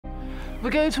We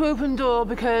go to Open Door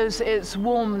because it's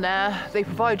warm there. They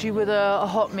provide you with a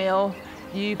hot meal.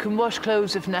 You can wash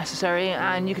clothes if necessary,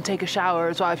 and you can take a shower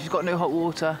as well if you've got no hot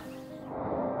water.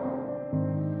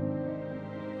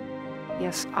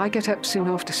 Yes, I get up soon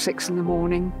after 6 in the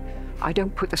morning. I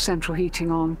don't put the central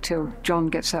heating on till John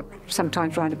gets up,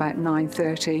 sometimes around about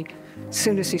 9:30. As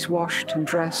soon as he's washed and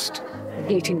dressed,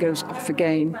 the heating goes off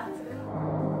again.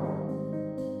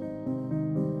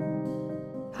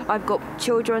 I've got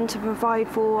children to provide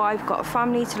for, I've got a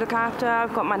family to look after,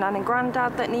 I've got my nan and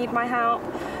granddad that need my help.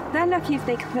 They're lucky if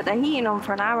they can put their heating on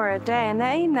for an hour a day, and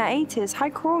they're in their 80s. How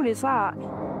cruel is that?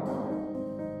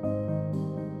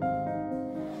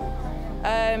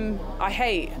 I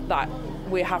hate that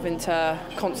we're having to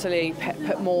constantly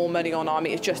put more money on our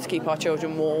meters just to keep our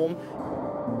children warm.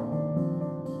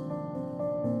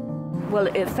 Well,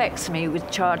 it affects me with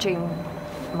charging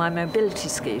my mobility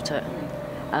scooter,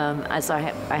 as I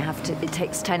have to. It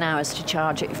takes 10 hours to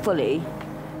charge it fully.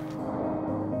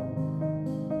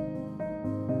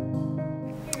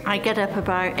 I get up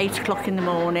about 8 o'clock in the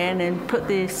morning and put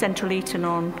the central heating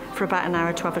on for about an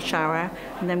hour to have a shower,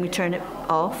 and then we turn it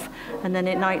off, and then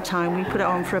at night time we put it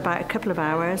on for about a couple of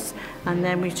hours, and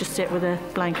then we just sit with a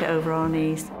blanket over our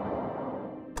knees.